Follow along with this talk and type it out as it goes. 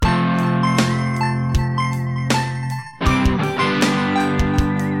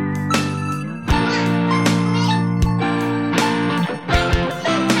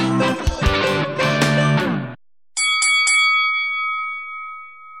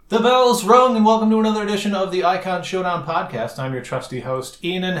The bell's rung, and welcome to another edition of the Icon Showdown podcast. I'm your trusty host,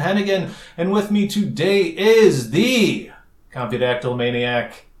 Ian Hennigan, and with me today is the Compudactyl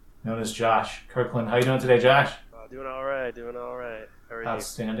Maniac, known as Josh Kirkland. How you doing today, Josh? Doing all right. How are you?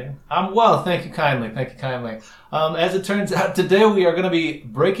 Outstanding. I'm well, thank you kindly. As it turns out, today we are going to be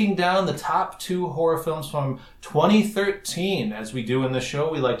breaking down the top 2 horror films from 2013. As we do in this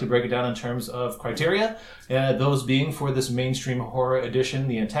show, we like to break it down in terms of criteria, those being for this mainstream horror edition,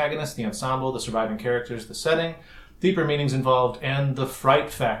 the antagonist, the ensemble, the surviving characters, the setting, deeper meanings involved, and the fright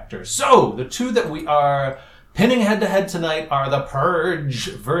factor. So, the 2 that we are pinning head-to-head tonight are The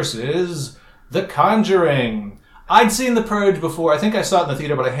Purge versus The Conjuring. I'd seen The Purge before. I think I saw it in the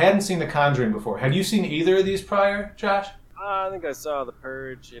theater, but I hadn't seen The Conjuring before. Had you seen either of these prior, Josh? I think I saw The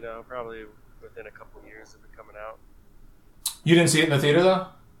Purge, probably within a couple years of it coming out. You didn't see it in the theater, though?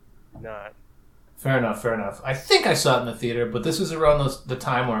 Not. Fair enough. I think I saw it in the theater, but this is around the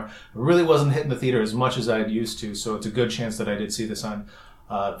time where I really wasn't hitting the theater as much as I'd used to, so it's a good chance that I did see this on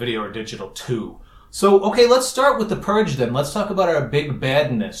video or digital, too. So, okay, let's start with The Purge, then. Let's talk about our big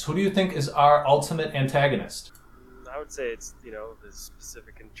badness. Who do you think is our ultimate antagonist? I would say it's, the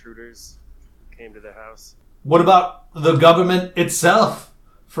specific intruders who came to the house. What about the government itself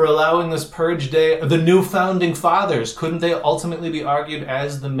for allowing this Purge Day? The new founding fathers, couldn't they ultimately be argued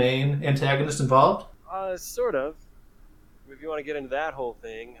as the main antagonist involved? Sort of. If you want to get into that whole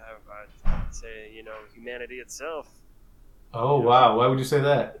thing, I'd say, humanity itself. Oh, wow. Why would you say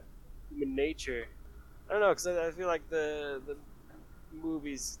that? Human nature. I don't know, because I feel like the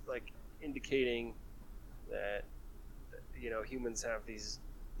movie's, indicating that humans have these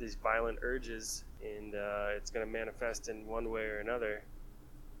violent urges, and it's going to manifest in one way or another.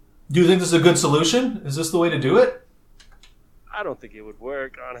 Do you think this is a good solution? Is this the way to do it? I don't think it would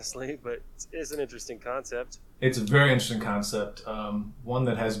work, honestly, but it's an interesting concept. It's a very interesting concept. One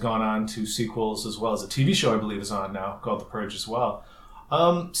that has gone on to sequels as well as a TV show, I believe, is on now, called The Purge as well.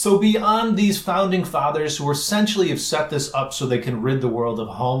 So beyond these founding fathers who essentially have set this up so they can rid the world of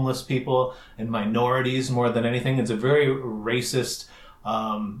homeless people and minorities more than anything, it's a very racist,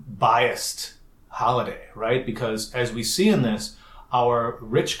 biased holiday, right? Because as we see in this, our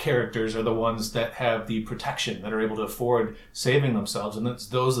rich characters are the ones that have the protection, that are able to afford saving themselves, and it's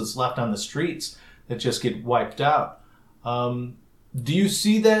those that's left on the streets that just get wiped out. Do you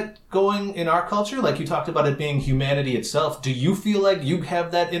see that going in our culture? Like you talked about it being humanity itself. Do you feel like you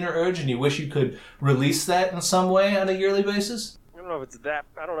have that inner urge and you wish you could release that in some way on a yearly basis? I don't know if it's that.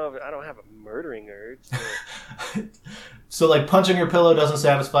 I don't have a murdering urge. But... So like punching your pillow doesn't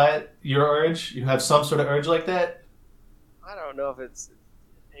satisfy it? Your urge? You have some sort of urge like that? I don't know if it's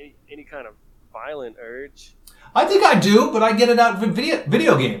any kind of violent urge. I think I do, but I get it out in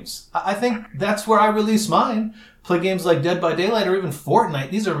video games. I think that's where I release mine. Play games like Dead by Daylight or even Fortnite.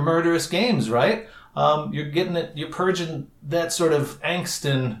 These are murderous games, right? You're purging that sort of angst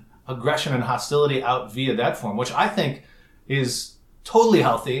and aggression and hostility out via that form, which I think is totally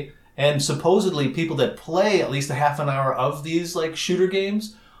healthy. And supposedly people that play at least a half an hour of these like shooter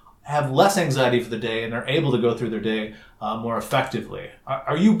games have less anxiety for the day and are able to go through their day more effectively.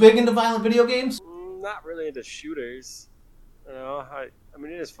 Are you big into violent video games? Not really into shooters. I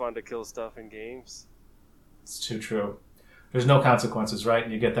mean, it is fun to kill stuff in games. It's too true. There's no consequences, right?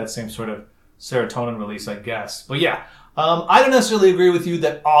 And you get that same sort of serotonin release, I guess. But yeah, I don't necessarily agree with you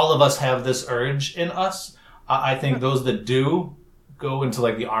that all of us have this urge in us. I think those that do go into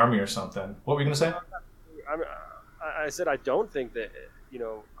like the army or something. What were you going to say? I said I don't think that,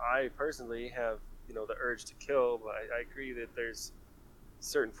 I personally have, the urge to kill, but I agree that there's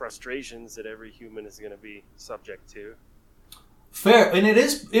certain frustrations that every human is going to be subject to. Fair. And it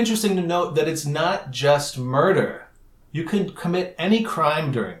is interesting to note that it's not just murder. You can commit any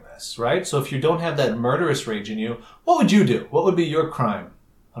crime during this, right? So if you don't have that murderous rage in you, what would you do? What would be your crime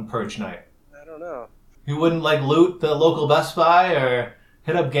on Purge night? I don't know. You wouldn't loot the local Best Buy or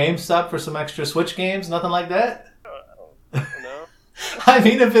hit up GameStop for some extra Switch games? Nothing like that? I don't know. I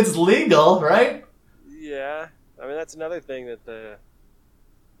mean, if it's legal, right? Yeah. I mean, that's another thing that the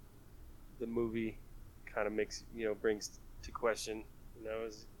movie kind of makes, brings to question,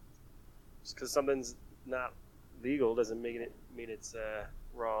 is just because something's not legal doesn't mean it's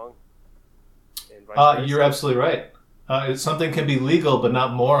wrong. And you're absolutely right. Something can be legal but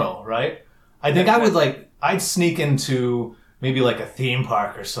not moral, right? I think I'd sneak into maybe like a theme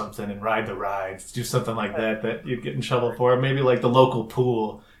park or something and ride the rides, do something like that you'd get in trouble for. Maybe like the local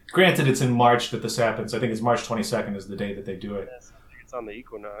pool. Granted, it's in March that this happens. I think it's March 22nd is the day that they do it. Yes, I think it's on the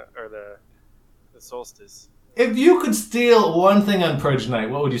equinox or the solstice. If you could steal one thing on Purge night,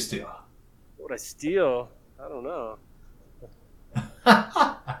 what would you steal? What would I steal? I don't know.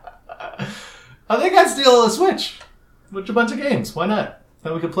 I think I'd steal a Switch. Which a bunch of games. Why not?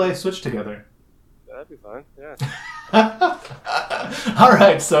 Then we could play Switch together. That'd be fun. Yeah. All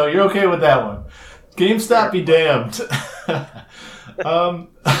right, so you're okay with that one. GameStop be damned.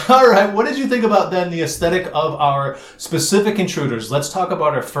 All right, what did you think about then the aesthetic of our specific intruders? Let's talk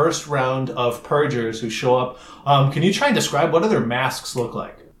about our first round of purgers who show up. Can you try and describe what do their masks look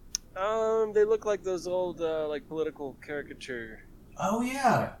like? They look like those old like political caricature. Oh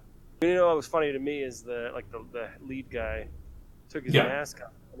yeah. You know what was funny to me is the lead guy took his mask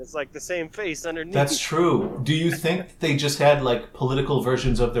off, and it's like the same face underneath. That's true. Do you think they just had like political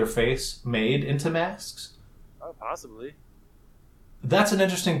versions of their face made into masks? Oh, possibly. That's an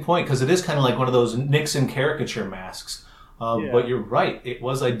interesting point because it is kind of like one of those Nixon caricature masks. But you're right; it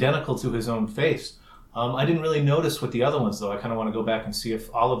was identical to his own face. I didn't really notice with the other ones, though. I kind of want to go back and see if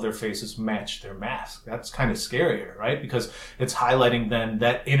all of their faces match their mask. That's kind of scarier, right? Because it's highlighting then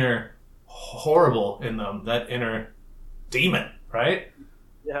that inner horrible in them, that inner demon, right?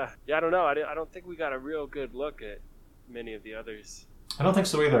 Yeah. I don't know. I don't think we got a real good look at many of the others. I don't think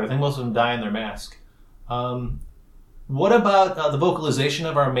so either. I think most of them die in their mask. What about the vocalization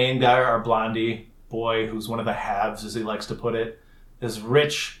of our main guy, our blondie boy, who's one of the haves, as he likes to put it, is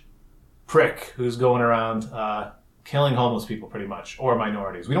rich prick who's going around killing homeless people pretty much, or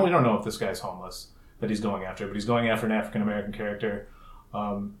minorities. We don't know if this guy's homeless that he's going after, but he's going after an African-American character,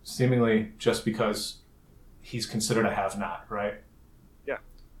 seemingly just because he's considered a have-not, right? Yeah.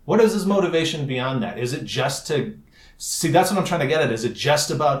 What is his motivation beyond that? Is it just to... See, that's what I'm trying to get at. Is it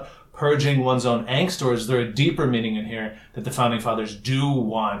just about purging one's own angst, or is there a deeper meaning in here that the Founding Fathers do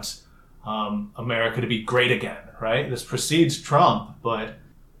want America to be great again, right? This precedes Trump, but...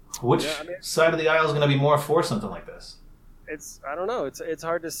 Which side of the aisle is going to be more for something like this? I don't know. It's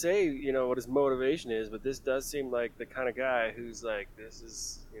hard to say, what his motivation is, but this does seem like the kind of guy who's like, this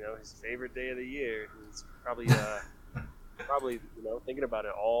is, his favorite day of the year. He's probably, thinking about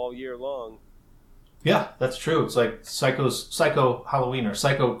it all year long. Yeah, that's true. It's like Psycho Halloween or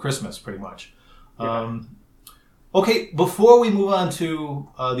Psycho Christmas, pretty much. Yeah. Okay, before we move on to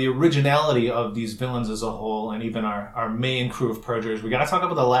the originality of these villains as a whole, and even our main crew of purgers, we got to talk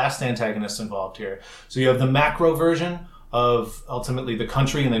about the last antagonists involved here. So you have the macro version of ultimately the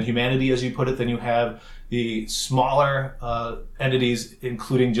country and then humanity, as you put it. Then you have the smaller entities,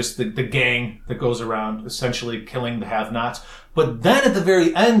 including just the gang that goes around essentially killing the have-nots. But then at the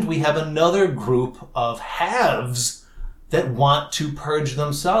very end, we have another group of haves that want to purge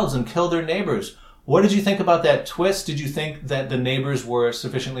themselves and kill their neighbors. What did you think about that twist? Did you think that the neighbors were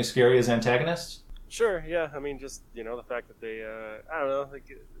sufficiently scary as antagonists? Sure, yeah. I mean, just, the fact that they, I don't know, like,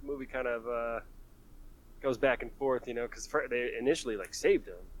 the movie kind of goes back and forth, because they initially, saved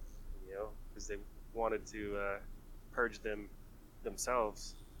them, because they wanted to purge them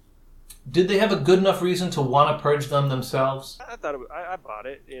themselves. Did they have a good enough reason to want to purge them themselves? I thought I bought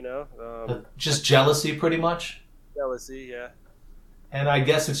it, Just jealousy, pretty much? Jealousy, yeah. And I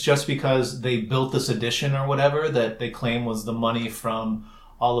guess it's just because they built this addition or whatever that they claim was the money from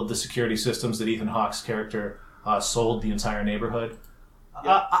all of the security systems that Ethan Hawke's character sold the entire neighborhood.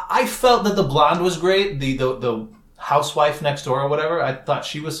 Yeah. I felt that the blonde was great, the housewife next door or whatever. I thought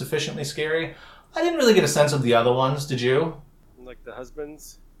she was sufficiently scary. I didn't really get a sense of the other ones, did you? Like the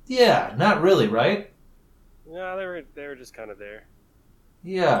husbands? Yeah, not really, right? Yeah, they were just kind of there.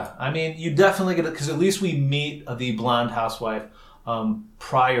 Yeah, I mean, you definitely get it, because at least we meet the blonde housewife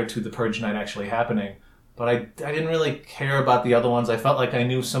prior to the purge night actually happening. But I didn't really care about the other ones. I felt like I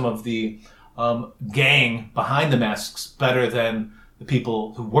knew some of the gang behind the masks better than the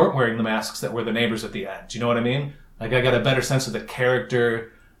people who weren't wearing the masks that were the neighbors at the end. Do you know what I mean? Like, I got a better sense of the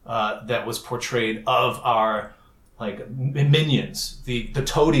character that was portrayed of our minions, the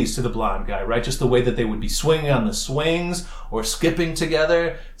toadies to the blonde guy, right? Just the way that they would be swinging on the swings or skipping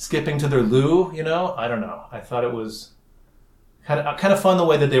together, skipping to their loo, I don't know. I thought it was kind of fun the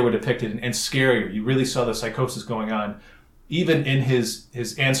way that they were depicted and scarier. You really saw the psychosis going on, even in his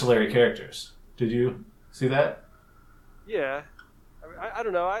ancillary characters. Did you see that? Yeah. I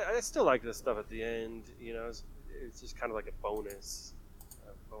don't know. I still like this stuff at the end. It's just kind of like a bonus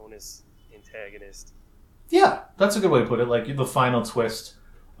antagonist. Yeah, that's a good way to put it. Like the final twist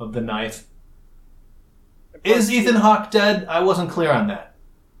of the knife. Is Ethan Hawke dead? I wasn't clear on that.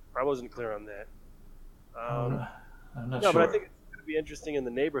 I wasn't clear on that. I'm not sure. But I think it's going to be interesting in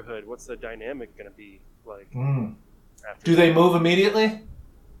the neighborhood. What's the dynamic going to be like? Do they move immediately?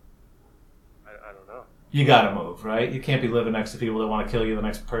 I don't know. You got to move, right? You can't be living next to people that want to kill you the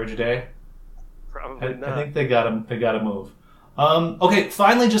next purge day. Probably not. I think they got to move. Okay,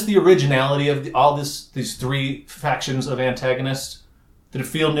 finally, just the originality of these three factions of antagonists. Did it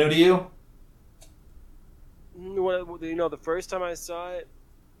feel new to you? the first time I saw it,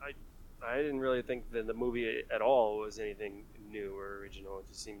 I didn't really think that the movie at all was anything new or original. It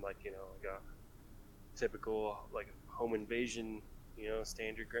just seemed like like a typical like home invasion,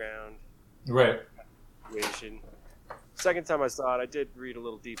 stand your ground Right. situation. Second time I saw it, I did read a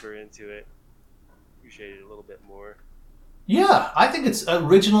little deeper into it, appreciate it a little bit more. Yeah, I think it's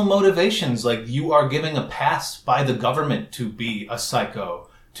original motivations. Like, you are giving a pass by the government to be a psycho,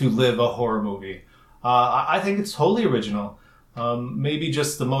 to live a horror movie. I think it's wholly original. Maybe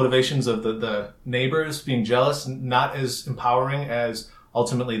just the motivations of the neighbors being jealous, not as empowering as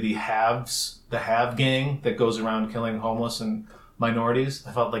ultimately the have gang that goes around killing homeless and minorities.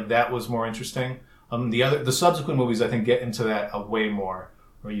 I felt like that was more interesting. The subsequent movies, I think, get into that way more,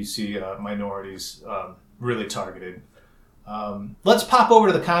 where you see minorities really targeted. Let's pop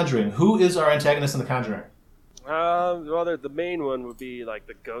over to The Conjuring. Who is our antagonist in The Conjuring? Well, the main one would be like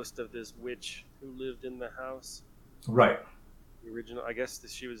the ghost of this witch who lived in the house. Right. The original, I guess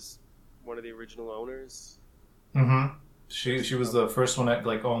she was one of the original owners. Mm-hmm. She was the first one that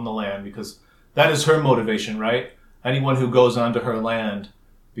owned the land, because that is her motivation, right? Anyone who goes onto her land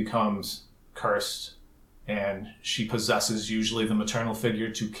becomes cursed, and she possesses usually the maternal figure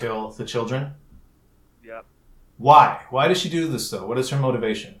to kill the children. Yep. Why? Why does she do this, though? What is her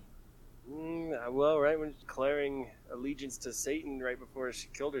motivation? Well, right when declaring allegiance to Satan right before she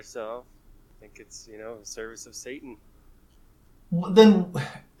killed herself, I think it's a service of Satan. Then,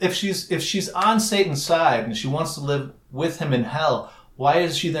 if she's on Satan's side and she wants to live with him in hell, why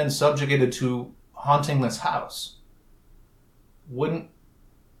is she then subjugated to haunting this house? Wouldn't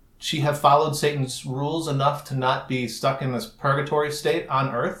she have followed Satan's rules enough to not be stuck in this purgatory state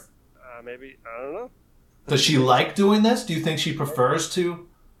on Earth? Maybe, I don't know. Does she like doing this? Do you think she prefers to?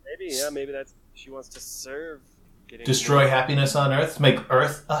 Maybe, yeah. Maybe she wants to serve. Destroy happiness on Earth? Make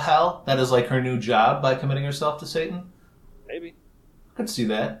Earth a hell? That is like her new job by committing herself to Satan? Maybe. I could see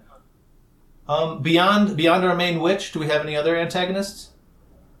that. Beyond our main witch, do we have any other antagonists?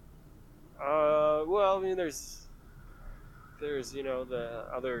 Well, I mean, there's the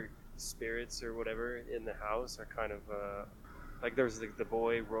other spirits or whatever in the house are kind of like there's the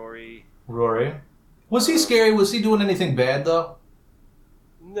boy Rory. Rory. Was he scary? Was he doing anything bad though?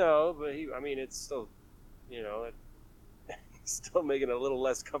 No, but it's still, it's still making it a little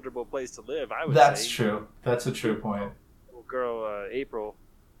less comfortable place to live. I would say. That's true. That's a true point. Little girl April,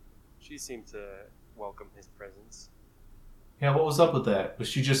 she seemed to welcome his presence. Yeah, what was up with that? Was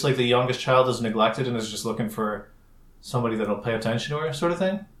she just like the youngest child is neglected and is just looking for somebody that'll pay attention to her, sort of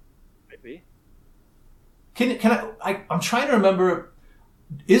thing? Maybe. I'm trying to remember.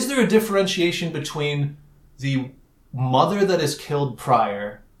 Is there a differentiation between the mother that is killed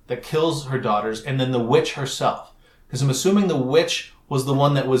prior, that kills her daughters, and then the witch herself? Because I'm assuming the witch was the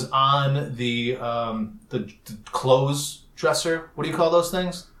one that was on the clothes dresser. What do you call those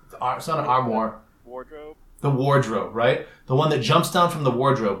things? It's not an armoire. Wardrobe. The wardrobe, right? The one that jumps down from the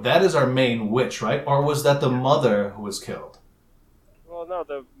wardrobe. That is our main witch, right? Or was that the mother who was killed? Well, no,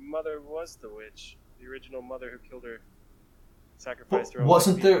 the mother was the witch. The original mother who killed her, sacrificed her own.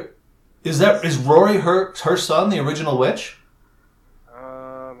 Wasn't there? Is Rory her son, the original witch?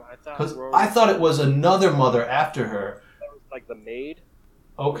 I thought it was another mother after her. That was like the maid.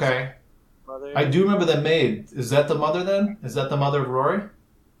 Okay. Mother. I do remember the maid. Is that the mother then? Is that the mother of Rory? I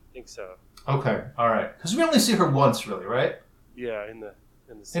think so. Okay, all right. Because we only see her once, really, right? Yeah, in the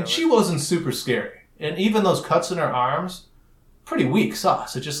cellar. And she wasn't super scary. And even those cuts in her arms, pretty weak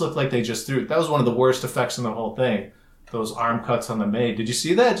sauce. It just looked like they just threw. That was one of the worst effects in the whole thing. Those arm cuts on the maid. Did you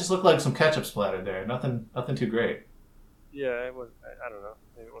see that? It just looked like some ketchup splattered there. Nothing too great. Yeah, it was. I don't know.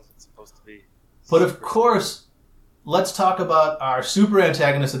 Maybe it wasn't supposed to be. But of course, let's talk about our super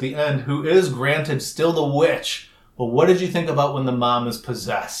antagonist at the end, who is granted still the witch. But what did you think about when the mom is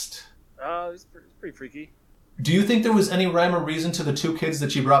possessed? It's pretty freaky. Do you think there was any rhyme or reason to the two kids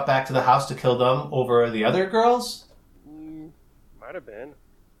that she brought back to the house to kill them over the other girls? Might have been.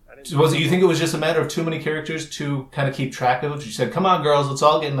 Was it? You think it was just a matter of too many characters to kind of keep track of? She said, "Come on, girls, let's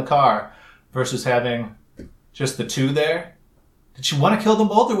all get in the car," versus having just the two there. Did she want to kill them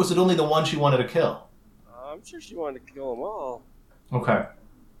both, or was it only the one she wanted to kill? I'm sure she wanted to kill them all. Okay.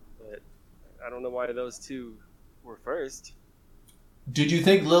 But I don't know why those two were first. Did you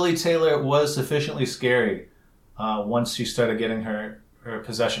think Lily Taylor was sufficiently scary once she started getting her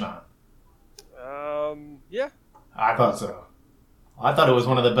possession on? Yeah. I thought so. I thought it was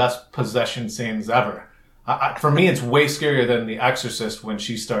one of the best possession scenes ever. For me, it's way scarier than The Exorcist when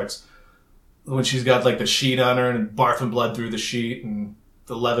she's got like the sheet on her and barfing blood through the sheet and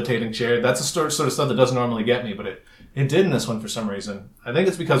the levitating chair. That's the sort of stuff that doesn't normally get me, but it did in this one for some reason. I think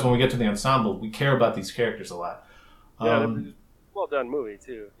it's because when we get to the ensemble, we care about these characters a lot. Yeah, well done movie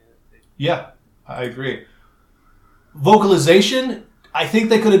too. Yeah, I agree. Vocalization, I think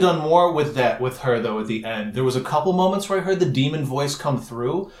they could have done more with her though at the end. There was a couple moments where I heard the demon voice come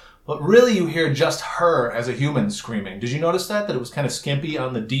through, but really you hear just her as a human screaming. Did you notice that it was kind of skimpy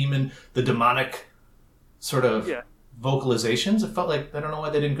on the demonic sort of vocalizations? It felt like, I don't know why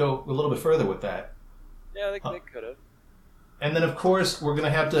they didn't go a little bit further with that. Yeah, they could have. And then, of course, we're going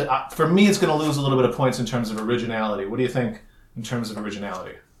to have to... for me, it's going to lose a little bit of points in terms of originality. What do you think in terms of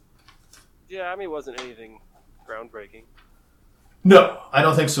originality? Yeah, I mean, it wasn't anything groundbreaking. No, I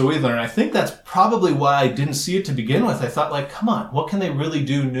don't think so either. And I think that's probably why I didn't see it to begin with. I thought, like, come on, what can they really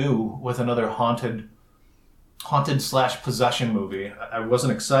do new with another haunted/possession movie? I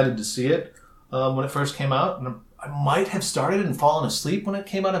wasn't excited to see it when it first came out. And I might have started and fallen asleep when it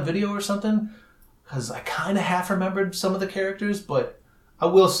came on a video or something, because I kind of half remembered some of the characters, but I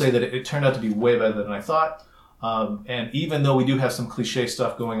will say that it turned out to be way better than I thought. And even though we do have some cliche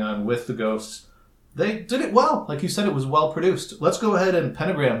stuff going on with the ghosts, they did it well. Like you said, it was well produced. Let's go ahead and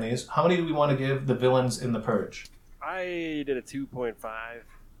pentagram these. How many do we want to give the villains in The Purge? I did a 2.5. A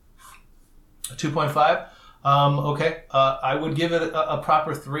 2.5? Okay. I would give it a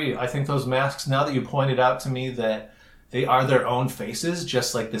proper 3. I think those masks, now that you pointed out to me that they are their own faces,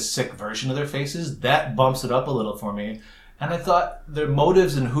 just like this sick version of their faces, that bumps it up a little for me. And I thought their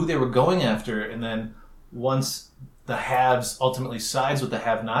motives and who they were going after, and then once the haves ultimately sides with the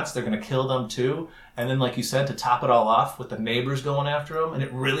have-nots, they're going to kill them too. And then, like you said, to top it all off with the neighbors going after them, and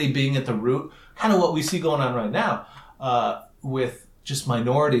it really being at the root, kind of what we see going on right now, with just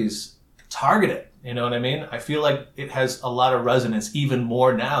minorities targeted. You know what I mean? I feel like it has a lot of resonance, even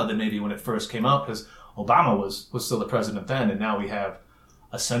more now than maybe when it first came out, because Obama was still the president then, and now we have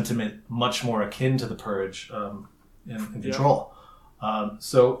a sentiment much more akin to the Purge in control.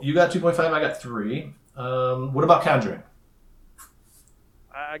 So you got 2.5, I got 3. What about Conjuring?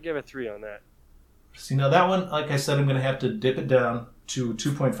 I give a 3 on that. See, now that one, like I said, I'm going to have to dip it down to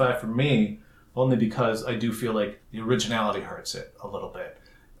 2.5 for me, only because I do feel like the originality hurts it a little bit.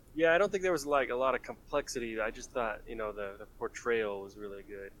 Yeah, I don't think there was like a lot of complexity. I just thought, the portrayal was really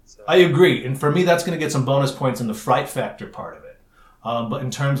good. So. I agree, and for me, that's going to get some bonus points in the fright factor part of it. But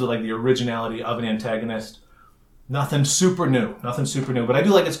in terms of like the originality of an antagonist, nothing super new. But I do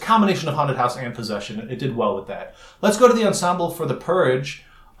like its combination of haunted house and possession. It did well with that. Let's go to the ensemble for The Purge.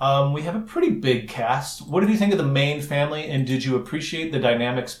 We have a pretty big cast. What did you think of the main family, and did you appreciate the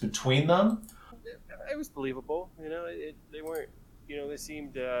dynamics between them? It was believable. They weren't. They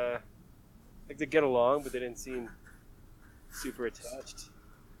seemed like they get along, but they didn't seem super attached.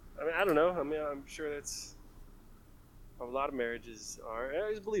 I mean, I don't know. I mean, I'm sure that's how a lot of marriages are. It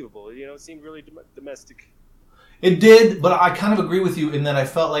was believable. It seemed really domestic. It did, but I kind of agree with you in that I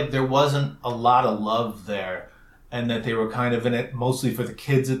felt like there wasn't a lot of love there, and that they were kind of in it mostly for the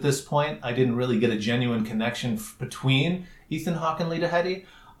kids at this point. I didn't really get a genuine connection between Ethan Hawke and Lita Headey,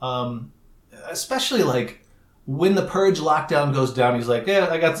 especially like when the Purge lockdown goes down. He's like, "Yeah,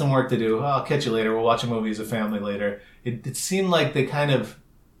 I got some work to do. I'll catch you later. We'll watch a movie as a family later." It seemed like they kind of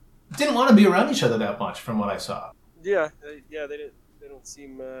didn't want to be around each other that much, from what I saw. Yeah, they don't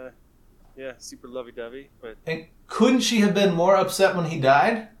seem super lovey-dovey. But and couldn't she have been more upset when he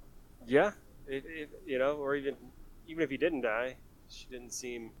died? Yeah, or even if he didn't die, she didn't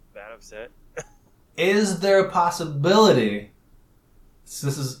seem that upset. Is there a possibility? So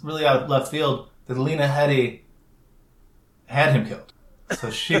this is really out of left field, that Lena Headey had him killed, so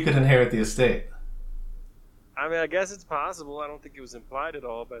she could inherit the estate. I mean, I guess it's possible. I don't think it was implied at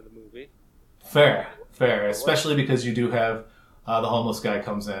all by the movie. Fair. Especially because you do have the homeless guy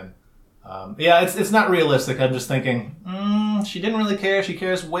comes in. It's not realistic. I'm just thinking, she didn't really care. She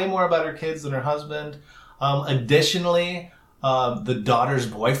cares way more about her kids than her husband. Additionally, the daughter's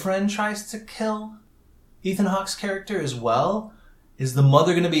boyfriend tries to kill Ethan Hawke's character as well. Is the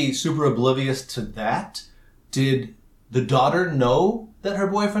mother going to be super oblivious to that? Did the daughter know that her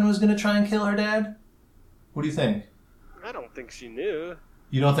boyfriend was going to try and kill her dad? What do you think? I don't think she knew.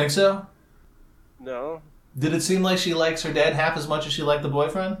 You don't think so? No. Did it seem like she likes her dad half as much as she liked the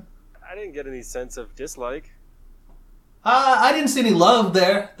boyfriend? I didn't get any sense of dislike. I didn't see any love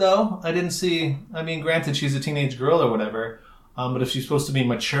there, though. Granted, she's a teenage girl or whatever, but if she's supposed to be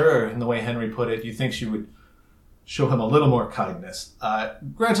mature in the way Henry put it, you think she would show him a little more kindness.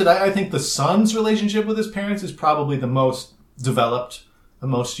 Granted, I think the son's relationship with his parents is probably the most developed, the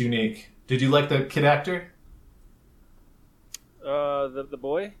most unique. Did you like the kid actor? The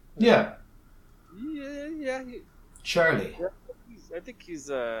boy? Yeah. Yeah. Charlie. Yeah, I think he's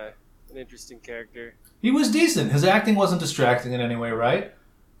an interesting character. He was decent. His acting wasn't distracting in any way, right?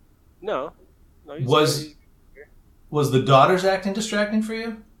 No. Was the daughter's acting distracting for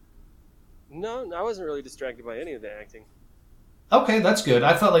you? No, I wasn't really distracted by any of the acting. Okay, that's good.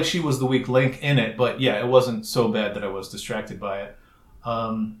 I felt like she was the weak link in it, but yeah, it wasn't so bad that I was distracted by it.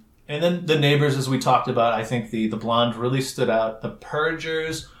 And then the neighbors, as we talked about, I think the blonde really stood out. The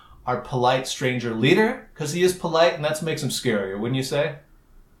Purgers are polite stranger leader, because he is polite, and that makes him scarier, wouldn't you say?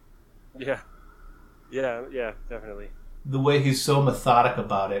 Yeah, definitely. The way he's so methodic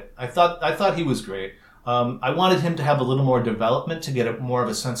about it, I thought he was great. I wanted him to have a little more development to get more of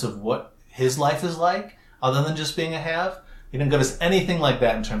a sense of what his life is like, other than just being a have. He didn't give us anything like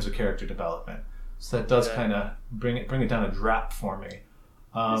that in terms of character development, so that does kind of bring it down a drop for me.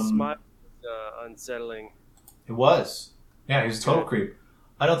 His smile was unsettling. It was. Yeah, he's a total creep.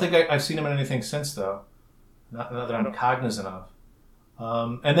 I don't think I've seen him in anything since, though. Not that I'm cognizant of.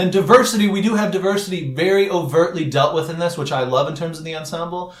 And then diversity. We do have diversity very overtly dealt with in this, which I love in terms of the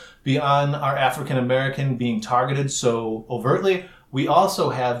ensemble. Beyond our African American being targeted so overtly, we also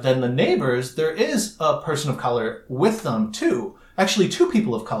have then the neighbors. There is a person of color with them, too. Actually, two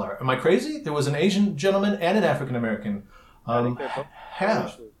people of color. Am I crazy? There was an Asian gentleman and an African American.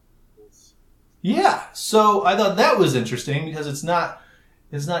 Yeah, so I thought that was interesting because it's not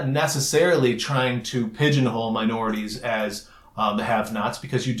necessarily trying to pigeonhole minorities as the have-nots,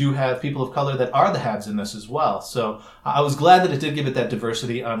 because you do have people of color that are the haves in this as well. So I was glad that it did give it that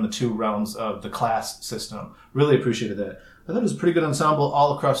diversity on the two realms of the class system. Really appreciated that. I thought it was a pretty good ensemble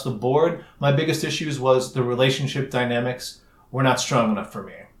all across the board. My biggest issues was the relationship dynamics were not strong enough for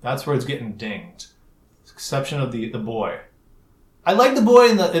me. That's where it's getting dinged. With the exception of the boy. I like the boy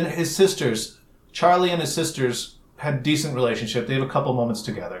and his sisters. Charlie and his sisters had a decent relationship. They have a couple moments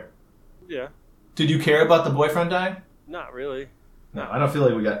together. Yeah. Did you care about the boyfriend dying? Not really. No, I don't feel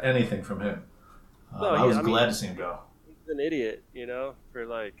like we got anything from him. I was glad to see him go. He's an idiot, for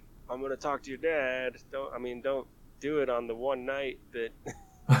like, I'm going to talk to your dad. Don't do it on the one night that...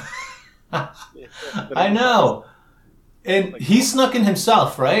 I know. And he snuck in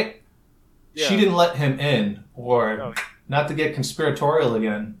himself, right? Yeah. She didn't let him in. Or, not to get conspiratorial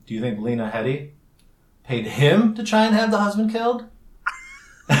again, do you think Lena Headey paid him to try and have the husband killed?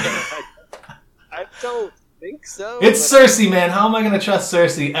 I don't think so. It's Cersei, man. How am I going to trust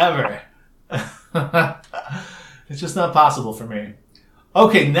Cersei ever? It's just not possible for me.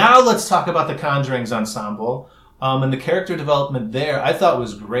 Okay, now let's talk about the Conjuring's ensemble. And the character development there, I thought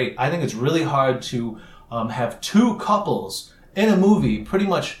was great. I think it's really hard to have two couples in a movie pretty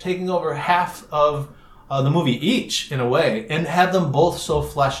much taking over half of the movie each, in a way, and have them both so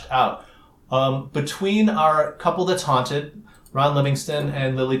fleshed out. Between our couple that's haunted, Ron Livingston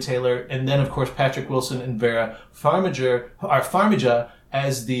and Lily Taylor, and then, of course, Patrick Wilson and Vera Farmiga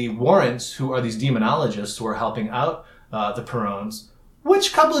as the Warrens, who are these demonologists who are helping out the Perrons.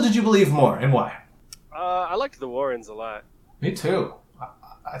 Which couple did you believe more, and why? I liked the Warrens a lot. Me too.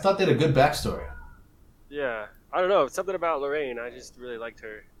 I thought they had a good backstory. Yeah. I don't know. Something about Lorraine. I just really liked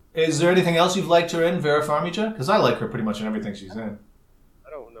her. Is there anything else you've liked her in, Vera Farmiga? Because I like her pretty much in everything she's in. I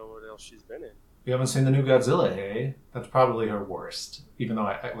don't know what else she's been in. You haven't seen the new Godzilla, hey? That's probably her worst, even though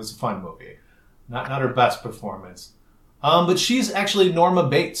it was a fun movie. Not her best performance. But she's actually Norma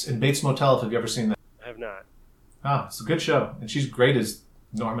Bates in Bates Motel, if you've ever seen that. I have not. Ah, it's a good show. And she's great as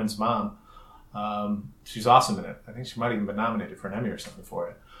Norman's mom. She's awesome in it. I think she might even been nominated for an Emmy or something for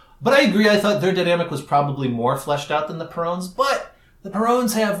it. But I agree, I thought their dynamic was probably more fleshed out than the Perrons. But the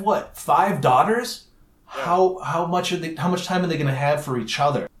Perrons have, 5 daughters? Yeah. How much time are they going to have for each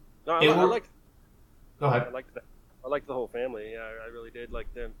other? No, I liked. Go ahead. I liked the whole family. Yeah, I really did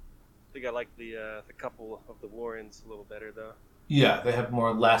like them. I think I liked the couple of the Warrens a little better, though. Yeah, they have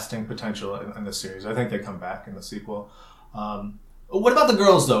more lasting potential in the series. I think they come back in the sequel. What about the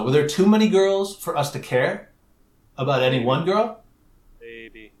girls, though? Were there too many girls for us to care about any one girl?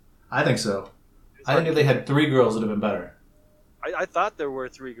 Maybe. I think so. I think if they had 3 girls, it would have been better. I thought there were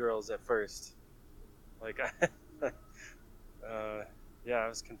 3 girls at first. I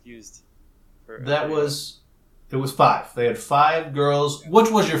was confused. It was 5. They had 5 girls. Which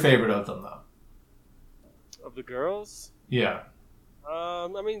was your favorite of them, though? Of the girls? Yeah.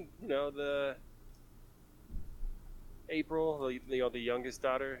 The April, the youngest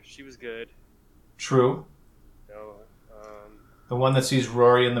daughter, she was good. True. The one that sees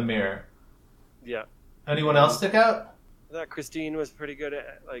Rory in the mirror. Yeah. Anyone else stick out? I thought Christine was pretty good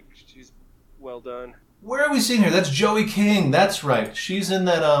at, she's well done. Where are we seeing her? That's Joey King. That's right. She's in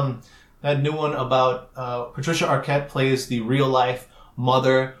that new one about Patricia Arquette plays the real life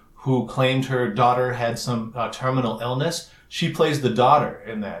mother who claimed her daughter had some terminal illness. She plays the daughter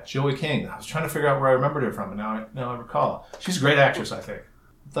in that. Joey King. I was trying to figure out where I remembered her from, and now I recall. She's a great actress, I think.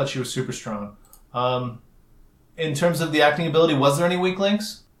 I thought she was super strong. In terms of the acting ability, was there any weak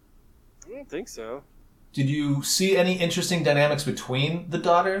links? I don't think so. Did you see any interesting dynamics between the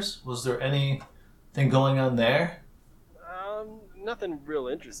daughters? Was there anything going on there? Nothing real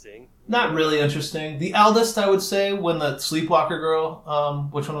interesting. Not really interesting. The eldest, I would say, when the sleepwalker girl,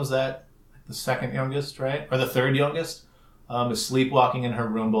 which one was that? The second youngest, right? Or the third youngest? Is sleepwalking in her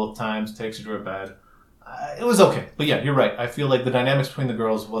room both times, takes her to her bed. It was okay. But yeah, you're right. I feel like the dynamics between the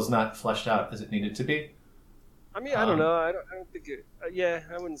girls was not fleshed out as it needed to be. I mean, I don't know. I don't think it... yeah,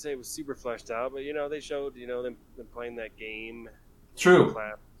 I wouldn't say it was super fleshed out, but, they showed, them playing that game. True.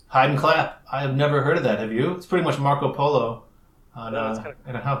 Clap. Hide and clap. I have never heard of that. Have you? It's pretty much Marco Polo on,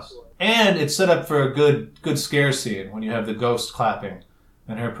 in a house. Cool. And it's set up for a good scare scene when you have the ghost clapping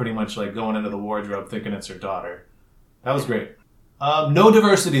and her pretty much like going into the wardrobe thinking it's her daughter. That was great. No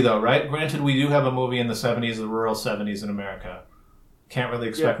diversity though, right? Granted, we do have a movie in the 70s, the rural 70s in America. Can't really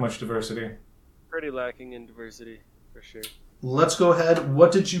expect much diversity. Pretty lacking in diversity, for sure. Let's go ahead.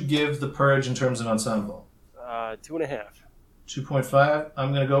 What did you give The Purge in terms of ensemble? 2.5. 2.5. I'm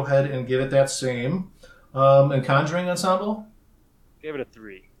going to go ahead and give it that same. And Conjuring ensemble? Give it a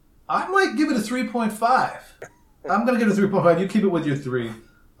 3. I might give it a 3.5. I'm going to give it a 3.5. You keep it with your 3.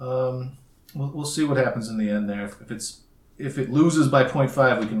 We'll see what happens in the end there. If it loses by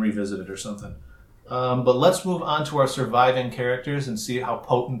 0.5, we can revisit it or something. But let's move on to our surviving characters and see how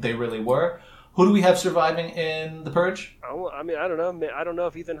potent they really were. Who do we have surviving in The Purge? I mean, I don't know. I don't know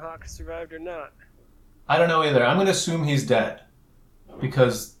if Ethan Hawke survived or not. I don't know either. I'm going to assume he's dead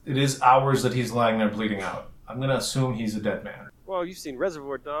because it is hours that he's lying there bleeding out. I'm going to assume he's a dead man. Well, you've seen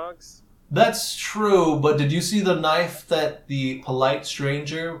Reservoir Dogs. That's true, but did you see the knife that the polite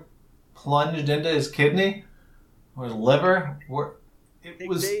stranger plunged into his kidney or his liver? It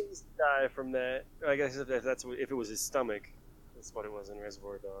was. Days die from that. I guess if it was his stomach. That's what it was in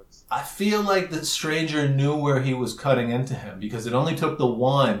Reservoir Dogs. I feel like the stranger knew where he was cutting into him because it only took the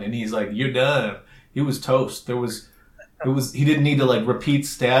one, and he's like, "You're done." He was toast. He didn't need to like repeat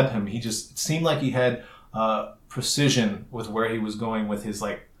stab him. It seemed like he had precision with where he was going with his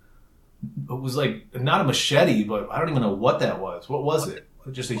like. It was like not a machete, but I don't even know what that was. What was it?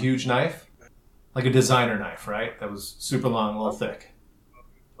 Just a huge knife, like a designer knife, right? That was super long, a little thick.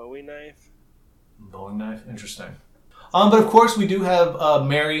 Bowie knife. Bowie knife. Interesting. But of course, we do have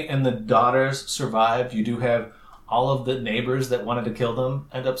Mary and the daughters survived. You do have all of the neighbors that wanted to kill them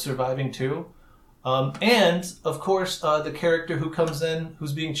end up surviving too. And of course, the character who comes in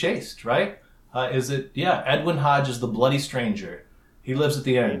who's being chased, right? Edwin Hodge is the bloody stranger. He lives at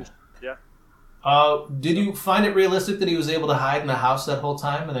the end. Yeah. Did you find it realistic that he was able to hide in the house that whole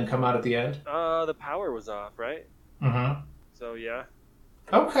time and then come out at the end? The power was off, right? Mm-hmm. So, yeah.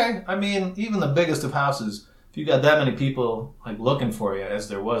 Okay. I mean, even the biggest of houses... If you got that many people like looking for you, as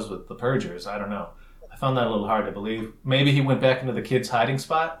there was with the Purgers, I don't know. I found that a little hard to believe. Maybe he went back into the kid's hiding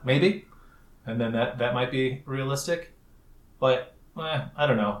spot, maybe, and then that might be realistic. But I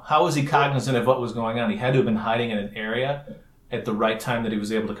don't know. How was he cognizant of what was going on? He had to have been hiding in an area at the right time that he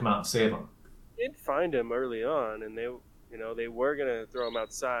was able to come out and save him. They did find him early on, and they were gonna throw him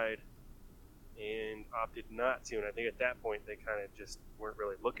outside, and opted not to. And I think at that point they kind of just weren't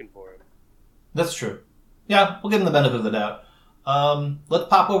really looking for him. That's true. Yeah, we'll give him the benefit of the doubt. Let's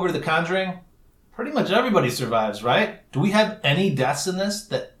pop over to The Conjuring. Pretty much everybody survives, right? Do we have any deaths in this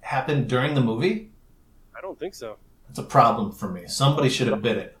that happened during the movie? I don't think so. That's a problem for me. Somebody should have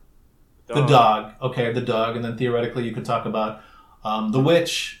bit it. The dog. Okay, the dog. And then theoretically you could talk about the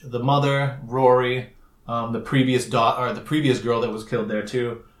witch, the mother, Rory, the previous girl that was killed there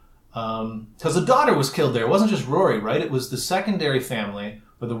too. Because the daughter was killed there. It wasn't just Rory, right? It was the secondary family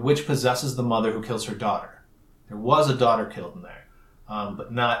where the witch possesses the mother who kills her daughter. There was a daughter killed in there,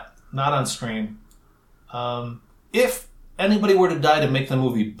 but not on screen. If anybody were to die to make the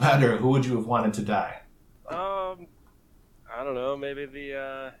movie better, who would you have wanted to die? I don't know. Maybe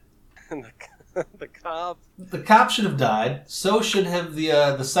the cop. The cop should have died. So should have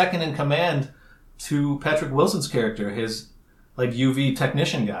the second in command to Patrick Wilson's character, his like UV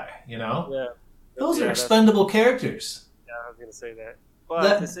technician guy. You know, yeah. Those are expendable characters. Yeah, I was gonna say that.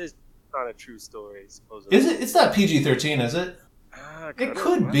 But this is not a true story, supposedly. Is it? It's not PG-13, is it? It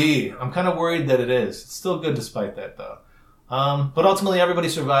could be. I'm kind of worried that it is. It's still good despite that, though. But ultimately, everybody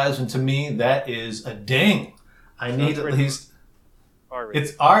survives, and to me, that is a ding. I need at least... R-rated.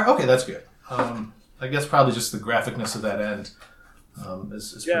 It's R? Okay, that's good. I guess probably just the graphicness of that end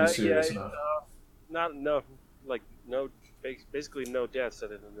is pretty serious enough. Basically no deaths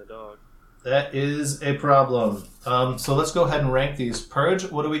other than the dog. That is a problem. So let's go ahead and rank these. Purge,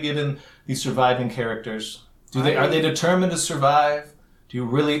 what do we give in these surviving characters? Are they determined to survive? Do you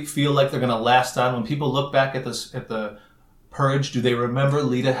really feel like they're going to last on? When people look back at the Purge, do they remember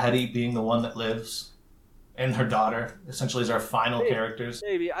Lita Headey being the one that lives? And her daughter, essentially, as our final characters?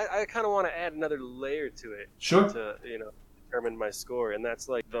 Maybe. I kind of want to add another layer to it. Sure. To, determine my score. And that's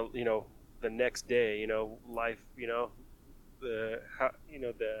like the next day, life, the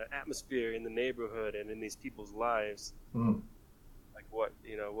atmosphere in the neighborhood and in these people's lives. Mm. Like what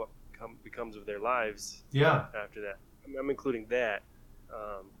becomes of their lives. Yeah. After that. I'm including that,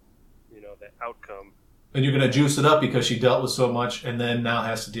 that outcome. And you're going to juice it up because she dealt with so much and then now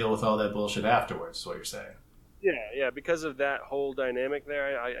has to deal with all that bullshit afterwards, is what you're saying. Yeah. Because of that whole dynamic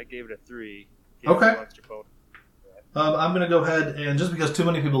there, I gave it a 3. Okay. I'm going to go ahead and just because too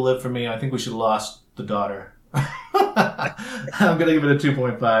many people live for me, I think we should have lost the daughter. I'm going to give it a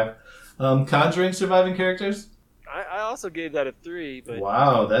 2.5. Conjuring surviving characters? I also gave that a 3. But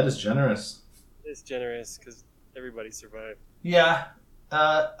wow, that is generous. It's generous because everybody survived. Yeah.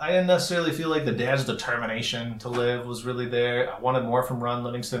 I didn't necessarily feel like the dad's determination to live was really there. I wanted more from Ron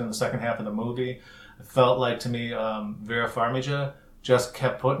Livingston in the second half of the movie. It felt like, to me, Vera Farmiga just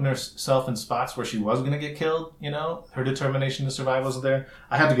kept putting herself in spots where she was going to get killed, Her determination to survive wasn't there.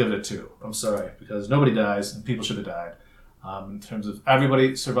 I have to give it a 2. I'm sorry, because nobody dies, and people should have died. In terms of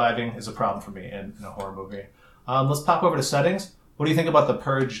everybody surviving is a problem for me in a horror movie. Let's pop over to settings. What do you think about the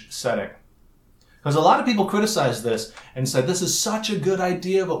Purge setting? Because a lot of people criticized this and said, this is such a good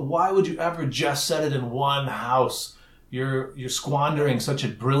idea, but why would you ever just set it in one house? You're squandering such a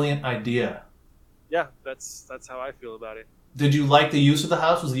brilliant idea. Yeah, that's how I feel about it. Did you like the use of the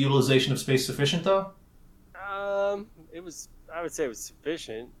house? Was the utilization of space sufficient, though? It was. I would say it was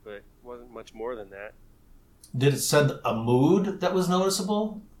sufficient, but it wasn't much more than that. Did it set a mood that was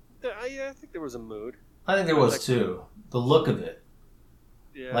noticeable? Yeah, I think there was a mood. I think there was, too. The look of it.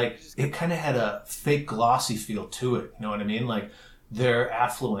 Yeah. Like, it kind of had a fake glossy feel to it. You know what I mean? Like, their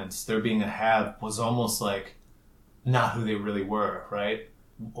affluence, their being a have, was almost like not who they really were, right?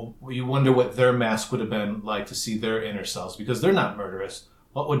 You wonder what their mask would have been like to see their inner selves, because they're not murderous.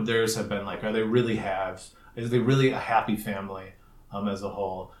 What would theirs have been like? Are they really haves? Is they really a happy family as a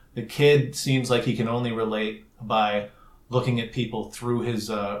whole? The kid seems like he can only relate by looking at people through his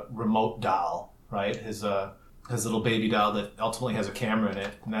remote doll, right? His little baby doll that ultimately has a camera in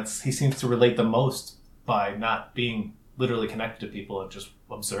it, and he seems to relate the most by not being literally connected to people and just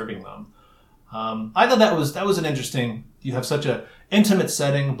observing them. I thought that was an interesting. You have such a intimate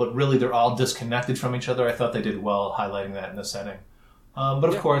setting, but really they're all disconnected from each other. I thought they did well highlighting that in the setting. But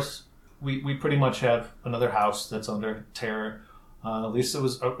of course, we pretty much have another house that's under terror. At least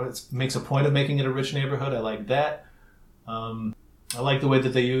it makes a point of making it a rich neighborhood. I like that. I like the way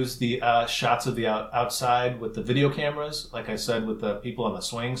that they use the shots of the outside with the video cameras. Like I said, with the people on the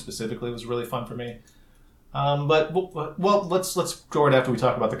swing specifically, was really fun for me. But let's go right after we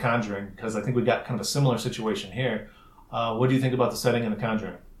talk about The Conjuring, because I think we got kind of a similar situation here. What do you think about the setting in The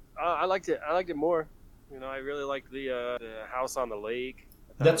Conjuring? I liked it. I liked it more. I really liked the house on the lake.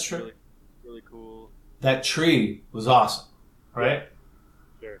 That's true. Really, really cool. That tree was awesome, right?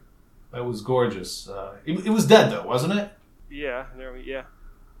 Yeah. Sure. That was gorgeous. It was dead though, wasn't it? Yeah. Yeah.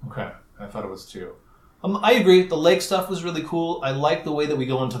 Okay, I thought it was too. I agree. The lake stuff was really cool. I like the way that we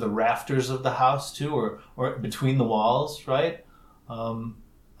go into the rafters of the house too, or between the walls, right? I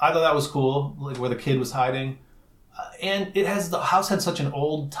thought that was cool, like where the kid was hiding. And the house had such an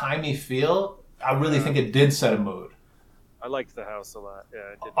old-timey feel. I really think it did set a mood. I liked the house a lot.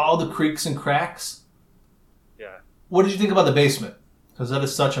 Yeah, it did. All the creaks and cracks. Yeah. What did you think about the basement? Because that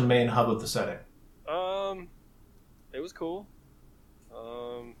is such a main hub of the setting. It was cool.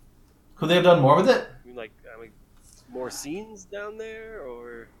 Could they have done more with it? More scenes down there,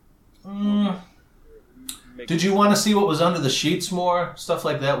 or? Did you want to see what was under the sheets more? Stuff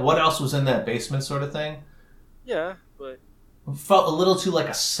like that? What else was in that basement sort of thing? Yeah, but... It felt a little too like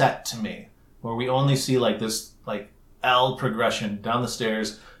a set to me, where we only see this L progression down the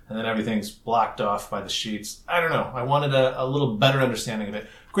stairs, and then everything's blocked off by the sheets. I don't know. I wanted a little better understanding of it.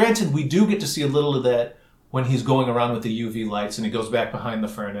 Granted, we do get to see a little of that when he's going around with the UV lights and he goes back behind the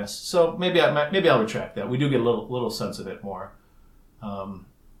furnace. So maybe I'll retract that. We do get a little sense of it more.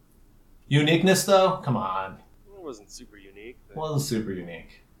 Uniqueness, though? Come on. It wasn't super unique. It wasn't super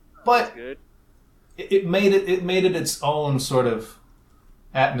unique. But good. It made it its own sort of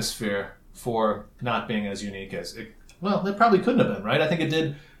atmosphere for not being as unique as it. Well, it probably couldn't have been, right? I think it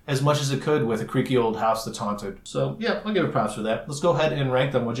did as much as it could with a creaky old house that's haunted. So, yeah, I'll give it props for that. Let's go ahead and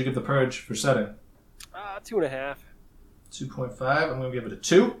rank them. What'd you give The Purge for setting? 2.5. 2.5. I'm going to give it a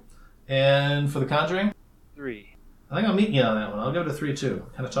 2. And for The Conjuring? 3. I think I'm meeting you on that one. I'll go to 3 too.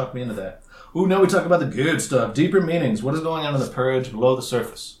 Kind of talk me into that. Ooh, now we talk about the good stuff. Deeper meanings. What is going on in The Purge below the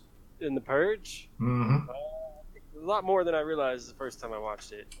surface? In The Purge? Mm-hmm. A lot more than I realized the first time I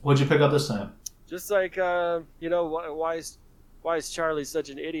watched it. What'd you pick up this time? Just like, why is Charlie such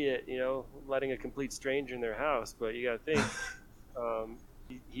an idiot, letting a complete stranger in their house? But you got to think,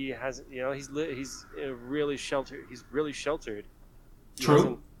 he has, he's really sheltered. He's really sheltered.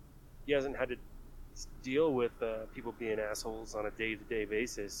 True. He hasn't had to deal with people being assholes on a day-to-day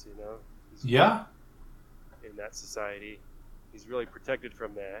basis, Yeah. In that society. He's really protected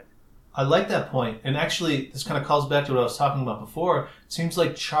from that. I like that point. And actually, this kind of calls back to what I was talking about before. It seems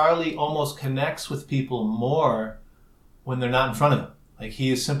like Charlie almost connects with people more when they're not in front of him. Like,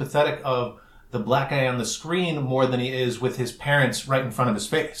 he is sympathetic of the black guy on the screen more than he is with his parents right in front of his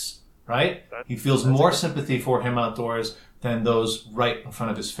face, right? He feels more sympathy for him outdoors than those right in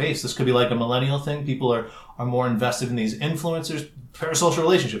front of his face. This could be like a millennial thing. People are more invested in these influencers, parasocial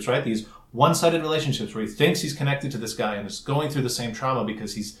relationships, right? These one-sided relationships where he thinks he's connected to this guy and is going through the same trauma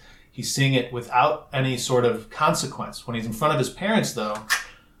because he's seeing it without any sort of consequence. When he's in front of his parents, though,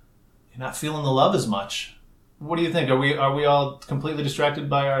 you're not feeling the love as much. What do you think? Are we all completely distracted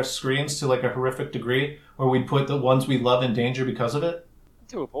by our screens to like a horrific degree where we put the ones we love in danger because of it?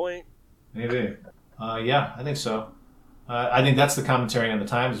 To a point. Maybe. Yeah, I think so. I think that's the commentary on the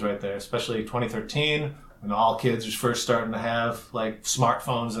times right there, especially 2013 when all kids are first starting to have like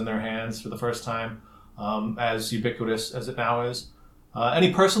smartphones in their hands for the first time, as ubiquitous as it now is.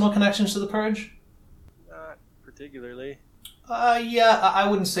 Any personal connections to The Purge? Not particularly. Yeah, I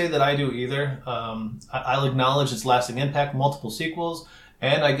wouldn't say that I do either. I'll acknowledge its lasting impact, multiple sequels,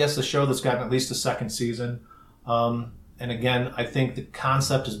 and I guess a show that's gotten at least a second season. And again, I think the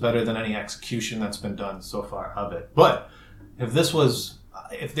concept is better than any execution that's been done so far of it. But if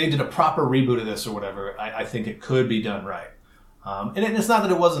they did a proper reboot of this or whatever, I think it could be done right. And it's not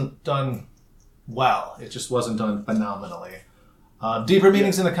that it wasn't done well; it just wasn't done phenomenally. Deeper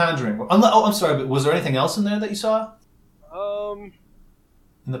meanings in The Conjuring. Oh, I'm sorry, but was there anything else in there that you saw?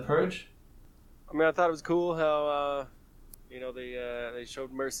 In The Purge? I mean, I thought it was cool how, they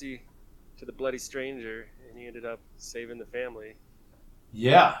showed mercy to the bloody stranger, and he ended up saving the family.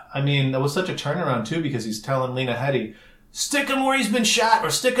 Yeah, I mean, that was such a turnaround, too, because he's telling Lena Headey, stick him where he's been shot, or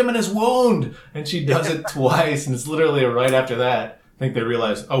stick him in his wound! And she does it twice, and it's literally right after that. I think they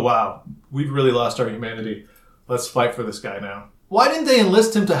realize, oh, wow, we've really lost our humanity. Let's fight for this guy now. Why didn't they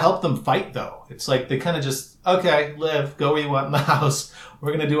enlist him to help them fight, though? It's like they kind of just, okay, live, go where you want in the house.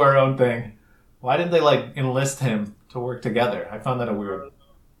 We're going to do our own thing. Why didn't they, enlist him to work together? I found that a weird...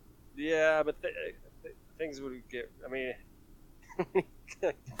 Yeah, but things would get... I mean...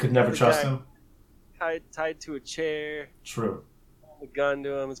 Could never trust him? Tied to a chair. True. A gun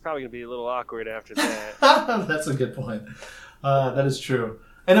to him. It's probably going to be a little awkward after that. That's a good point. That is true.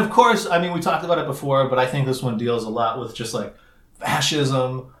 And of course, I mean, we talked about it before, but I think this one deals a lot with just,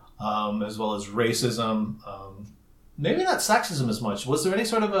 fascism, as well as racism. Maybe not sexism as much. Was there any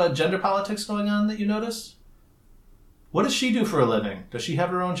sort of gender politics going on that you noticed? What does she do for a living? Does she have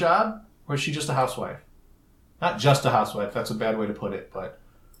her own job? Or is she just a housewife? Not just a housewife. That's a bad way to put it, but...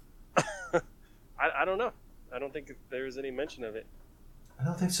 I don't know. I don't think there was any mention of it. I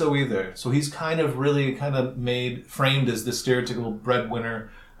don't think so either. So he's framed as this stereotypical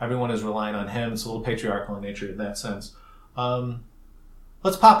breadwinner. Everyone is relying on him. It's a little patriarchal in nature in that sense.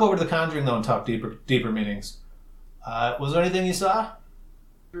 Let's pop over to The Conjuring, though, and talk deeper meanings. Was there anything you saw?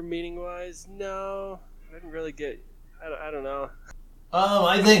 For meaning-wise, no. I didn't really get... I don't know.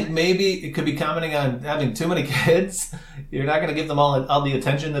 I think maybe it could be commenting on having too many kids. You're not going to give them all the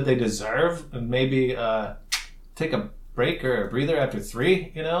attention that they deserve. And maybe take a break or a breather after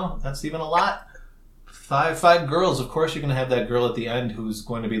 3, That's even a lot. 5 girls. Of course you're going to have that girl at the end who's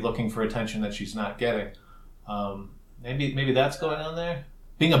going to be looking for attention that she's not getting. Maybe that's going on there.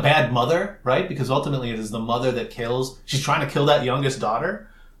 Being a bad mother, right? Because ultimately it is the mother that kills. She's trying to kill that youngest daughter.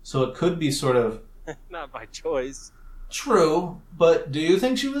 So it could be sort of... Not by choice. True. But do you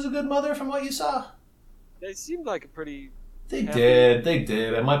think she was a good mother from what you saw? They seemed like a pretty... They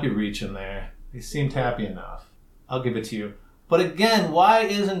did. I might be reaching there. They seemed happy enough. I'll give it to you. But again,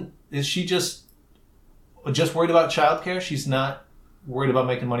 is she just worried about childcare? She's not worried about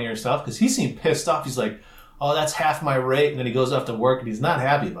making money herself? Because he seemed pissed off. He's like, oh, that's half my rate. And then he goes off to work and he's not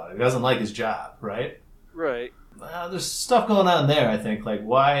happy about it. He doesn't like his job, right? Right. There's stuff going on there, I think. Like,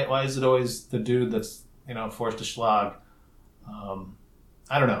 why is it always the dude that's, forced to slog?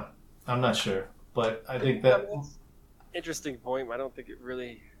 I don't know. I'm not sure. But I think that... Interesting point. I don't think it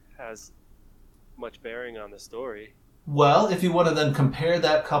really has much bearing on the story. Well, if you want to then compare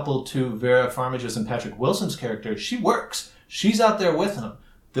that couple to Vera Farmiga's and Patrick Wilson's character, she works. She's out there with him.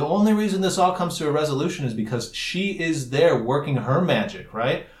 The only reason this all comes to a resolution is because she is there working her magic,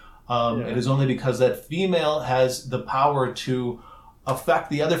 right? It is only because that female has the power to affect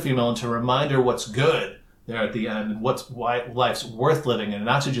the other female and to remind her what's good there at the end and why life's worth living, and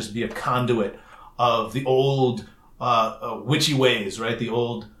not to just be a conduit of the old witchy ways, right? The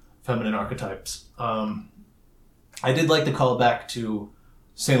old feminine archetypes. I did like to call back to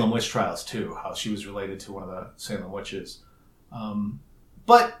Salem Witch Trials too, how she was related to one of the Salem witches.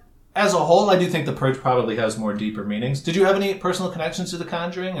 But as a whole, I do think The Purge probably has more deeper meanings. Did you have any personal connections to The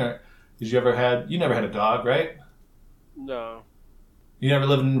Conjuring, or you never had a dog, right? No. You never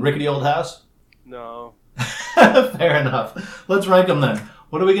lived in a rickety old house? No. Fair enough. Let's rank them then.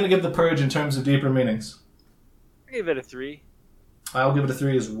 What are we going to give The Purge in terms of deeper meanings? I gave it a 3. I'll give it a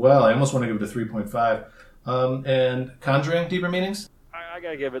 3 as well. I almost want to give it a 3.5. And Conjuring, deeper meanings? I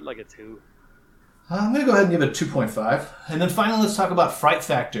gotta give it like a 2. I'm going to go ahead and give it a 2.5. And then finally, let's talk about Fright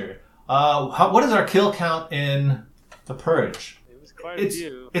Factor. What is our kill count in The Purge? It was quite a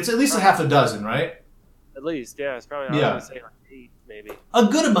few. It's at least a half a dozen, right? At least, yeah. It's probably, I would say like 8, maybe. A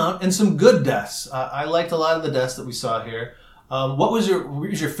good amount, and some good deaths. I liked a lot of the deaths that we saw here. What was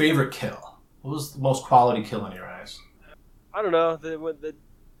your favorite kill? What was the most quality kill in your eyes? I don't know. The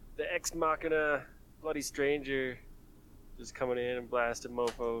Ex Machina Bloody Stranger just coming in and blasting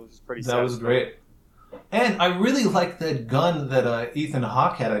mofos was pretty satisfying. That was great. And I really liked that gun that Ethan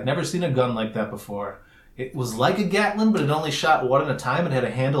Hawke had. I'd never seen a gun like that before. It was like a Gatling, but it only shot one at a time. It had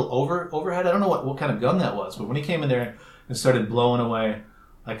a handle overhead. I don't know what kind of gun that was, but when he came in there and started blowing away,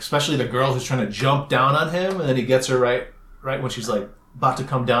 like especially the girl who's trying to jump down on him, and then he gets her right when she's like about to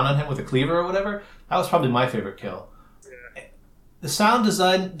come down on him with a cleaver or whatever. That was probably my favorite kill. Yeah. The sound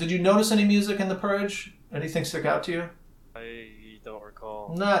design, did you notice any music in The Purge? Anything stick out to you? I don't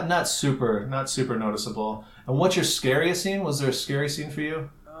recall. Not super noticeable. And what's your scariest scene? Was there a scary scene for you?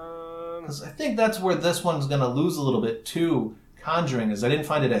 Because I think that's where this one's going to lose a little bit to Conjuring, is I didn't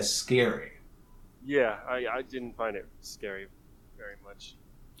find it as scary. Yeah, I didn't find it scary very much.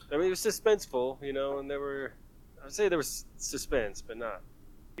 I mean, it was suspenseful, and I'd say there was suspense, but not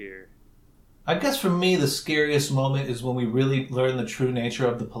fear. I guess for me, the scariest moment is when we really learn the true nature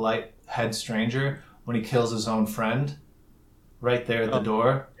of the polite head stranger, when he kills his own friend right there at the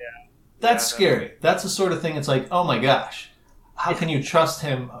door. Yeah. That's scary. That's the sort of thing, it's like, oh my gosh, how can you trust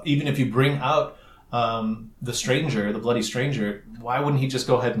him even if you bring out the stranger, the bloody stranger? Why wouldn't he just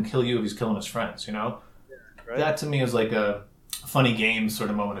go ahead and kill you if he's killing his friends, Yeah, right? That to me is like a funny game sort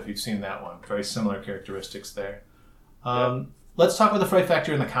of moment if you've seen that one. Very similar characteristics there. Let's talk about the Fright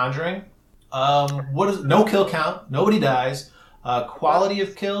Factor in The Conjuring. No kill count, nobody dies. Quality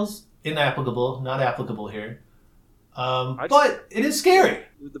of kills, inapplicable, not applicable here. But it is scary.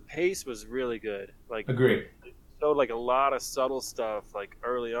 The pace was really good. Agreed. It showed a lot of subtle stuff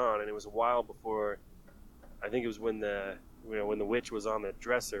early on, and it was a while before. I think it was when the witch was on the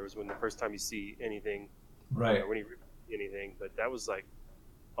dresser was when the first time you see anything. Right. When you anything, but that was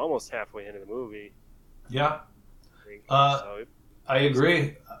almost halfway into the movie. Yeah. I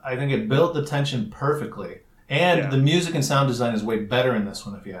agree. I think it built the tension perfectly. And the music and sound design is way better in this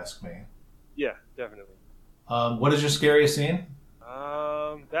one, if you ask me. Yeah, definitely. What is your scariest scene?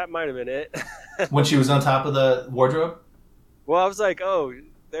 That might have been it. When she was on top of the wardrobe? Well, I was like, oh,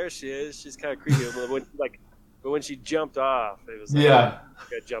 there she is. She's kind of creepy. But when she jumped off, it was I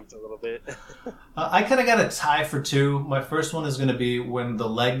jumped a little bit. I kind of got a tie for 2. My first one is going to be when the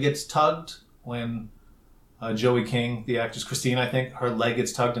leg gets tugged, when Joey King, the actress Christine, I think, her leg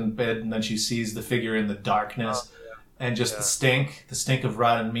gets tugged in bed, and then she sees the figure in the darkness, and just the stink of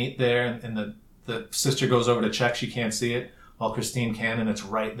rotten meat there, and the sister goes over to check, she can't see it, while Christine can, and it's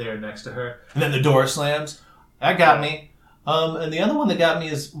right there next to her. And then the door slams. That got me. And the other one that got me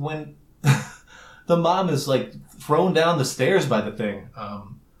is when the mom is thrown down the stairs by the thing.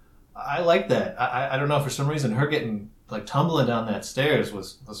 I like that. I don't know, for some reason, her getting tumbling down that stairs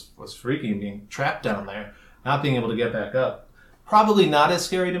was freaky, being trapped down there, not being able to get back up. Probably not as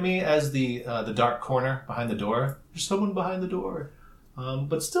scary to me as the dark corner behind the door. There's someone behind the door.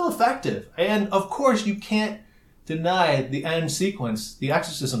 But still effective. And of course, you can't deny the end sequence. The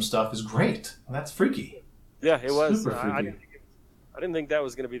exorcism stuff is great. And that's freaky. Yeah, it was. Super freaky. I didn't think that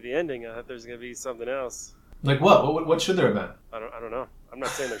was going to be the ending. I thought there was going to be something else. Like what? What should there have been? I don't know. I'm not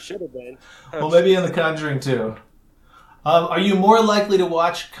saying there should have been. Well, maybe in The Conjuring 2. Are you more likely to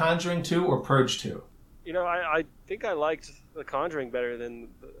watch Conjuring 2 or Purge 2? I think I liked The Conjuring better than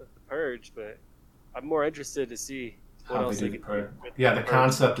the Purge, but I'm more interested to see what else they could do. Yeah, the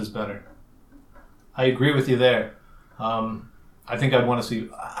concept is better. I agree with you there. I think I'd want to see...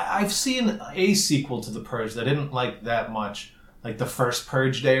 I've seen a sequel to The Purge that I didn't like that much. Like the first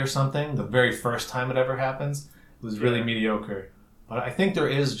Purge Day or something, the very first time it ever happens. It was really mediocre. But I think there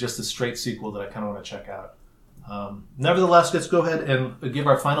is just a straight sequel that I kind of want to check out. Nevertheless, let's go ahead and give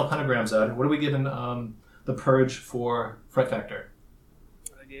our final pentagrams out. What are we giving The Purge for Fright Factor?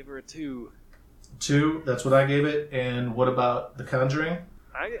 I gave her a 2. 2, that's what I gave it. And what about The Conjuring?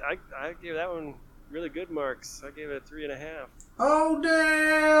 I gave that one really good marks. I gave it a 3.5. Oh,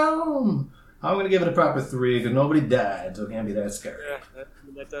 damn! I'm going to give it a proper 3 because nobody died, so it can't be that scary. Yeah,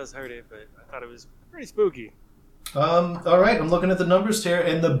 that does hurt it, but I thought it was pretty spooky. All right, I'm looking at the numbers here,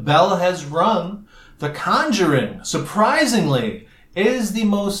 and the bell has rung. The Conjuring, surprisingly, is the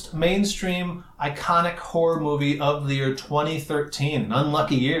most mainstream, iconic horror movie of the year 2013. An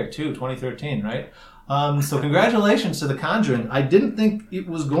unlucky year, too, 2013, right? So congratulations to The Conjuring. I didn't think it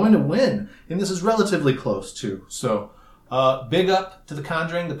was going to win, and this is relatively close, too. So big up to The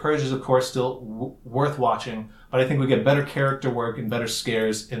Conjuring. The Purge is, of course, still worth watching, but I think we get better character work and better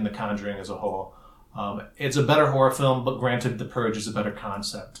scares in The Conjuring as a whole. It's a better horror film, but granted, The Purge is a better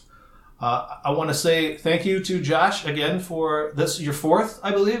concept. I want to say thank you to Josh again for this, your fourth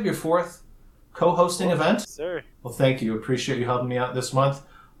co-hosting event. Sir. Well, thank you. Appreciate you helping me out this month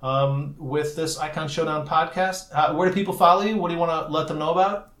with this Icon Showdown podcast. Where do people follow you? What do you want to let them know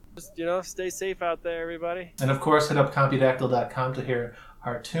about? Just, stay safe out there, everybody. And of course, hit up compudactyl.com to hear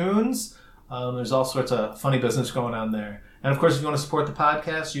our tunes. There's all sorts of funny business going on there. And of course, if you want to support the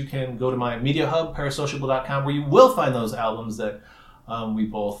podcast, you can go to my media hub, parasociable.com, where you will find those albums that we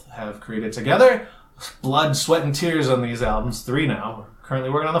both have created together. Blood, sweat, and tears on these albums. 3 now. We're currently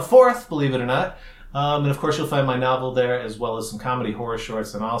working on the 4th, believe it or not. And of course, you'll find my novel there, as well as some comedy horror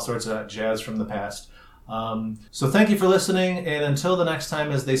shorts and all sorts of jazz from the past. So thank you for listening, and until the next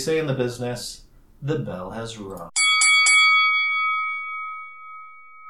time, as they say in the business, the bell has rung.